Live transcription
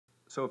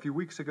So a few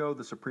weeks ago,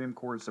 the Supreme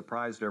Court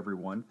surprised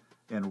everyone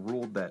and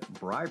ruled that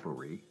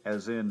bribery,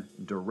 as in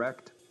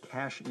direct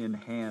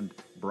cash-in-hand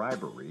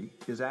bribery,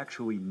 is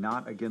actually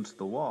not against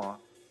the law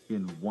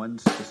in one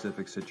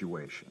specific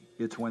situation.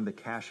 It's when the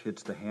cash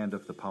hits the hand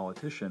of the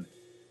politician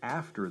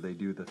after they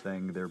do the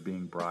thing they're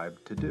being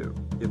bribed to do.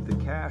 If the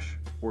cash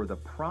or the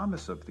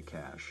promise of the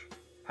cash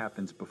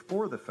happens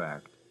before the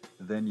fact,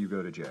 then you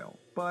go to jail.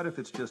 But if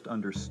it's just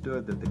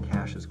understood that the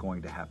cash is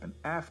going to happen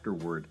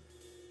afterward,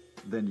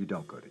 then you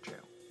don't go to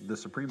jail. The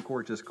Supreme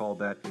Court just called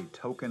that a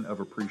token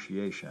of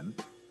appreciation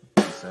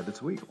and said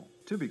it's legal.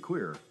 To be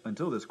clear,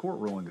 until this court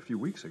ruling a few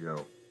weeks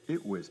ago,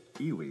 it was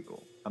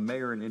illegal. A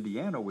mayor in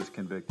Indiana was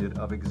convicted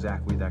of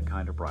exactly that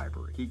kind of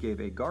bribery. He gave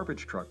a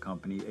garbage truck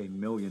company a $1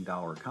 million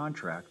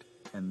contract,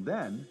 and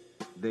then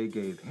they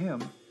gave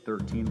him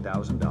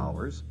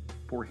 $13,000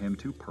 for him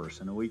to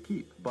personally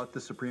keep. But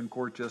the Supreme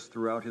Court just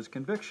threw out his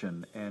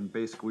conviction and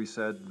basically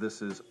said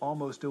this is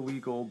almost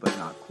illegal, but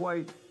not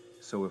quite.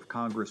 So if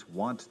Congress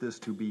wants this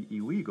to be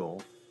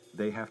illegal,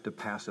 they have to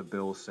pass a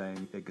bill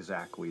saying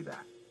exactly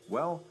that.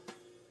 Well,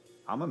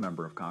 I'm a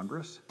member of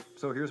Congress,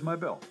 so here's my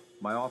bill.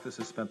 My office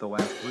has spent the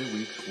last 3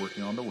 weeks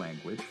working on the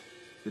language.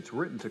 It's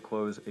written to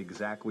close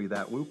exactly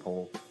that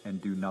loophole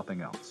and do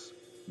nothing else.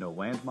 No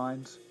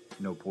landmines,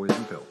 no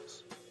poison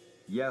pills.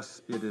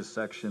 Yes, it is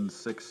section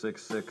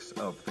 666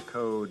 of the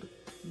code.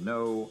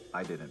 No,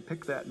 I didn't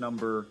pick that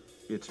number.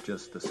 It's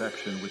just the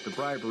section with the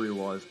bribery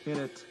laws in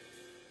it.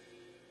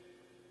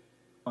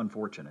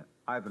 Unfortunate.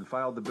 I haven't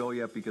filed the bill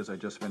yet because I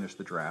just finished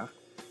the draft.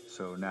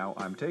 So now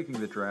I'm taking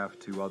the draft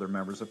to other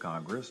members of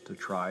Congress to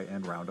try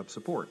and round up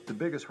support. The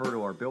biggest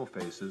hurdle our bill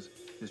faces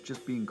is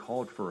just being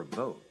called for a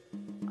vote.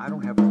 I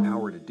don't have the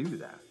power to do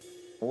that.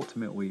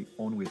 Ultimately,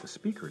 only the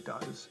Speaker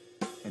does,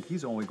 and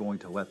he's only going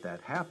to let that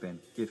happen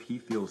if he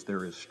feels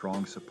there is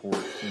strong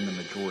support in the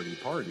majority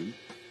party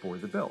for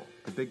the bill.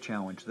 The big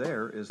challenge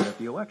there is that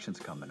the election's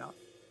coming up.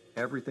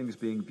 Everything's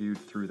being viewed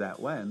through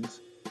that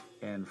lens,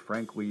 and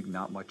frankly,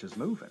 not much is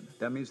moving.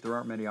 That means there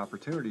aren't many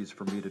opportunities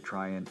for me to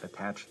try and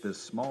attach this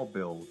small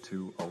bill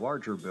to a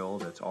larger bill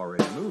that's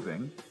already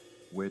moving,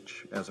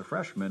 which, as a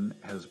freshman,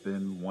 has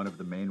been one of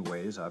the main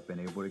ways I've been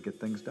able to get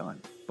things done.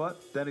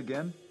 But then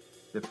again,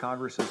 if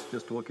Congress is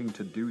just looking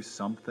to do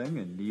something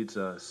and needs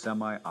a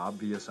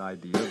semi-obvious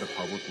idea the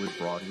public would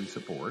broadly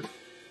support,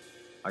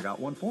 I got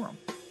one for them.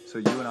 So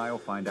you and I will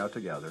find out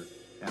together,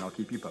 and I'll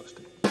keep you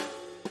posted.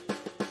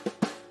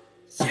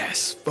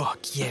 Yes,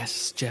 fuck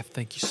yes, Jeff,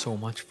 thank you so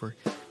much for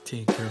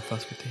taking care of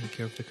us, for taking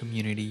care of the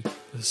community,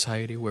 the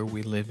society where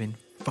we live in.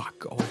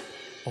 Fuck all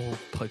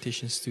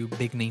politicians do,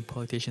 big name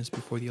politicians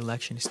before the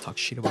election is talk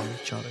shit about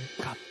each other.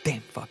 God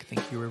damn, fuck,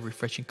 thank you. You're a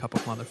refreshing cup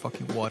of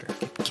motherfucking water.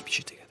 Keep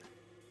shit together.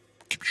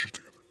 Keep shit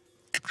together.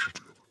 Keep shit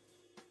together.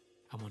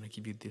 I want to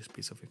give you this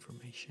piece of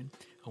information.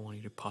 I want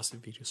you to pause the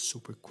video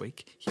super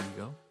quick. Here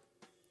you go.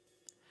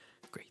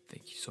 Great,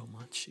 thank you so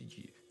much.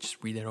 You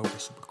just read that over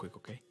super quick,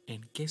 okay?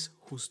 And guess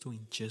who's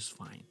doing just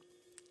fine?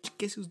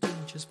 Guess who's doing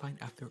just fine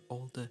after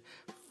all the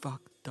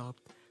fucked up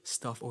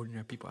stuff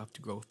ordinary people have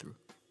to go through?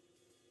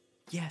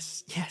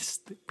 Yes,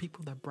 the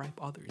people that bribe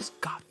others.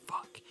 God,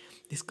 fuck.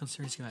 This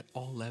concerns you at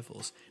all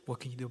levels. What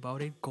can you do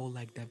about it? Go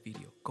like that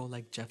video. Go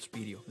like Jeff's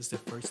video. This is the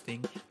first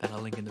thing that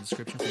I'll link in the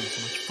description. Thank you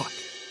so much.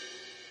 Fuck.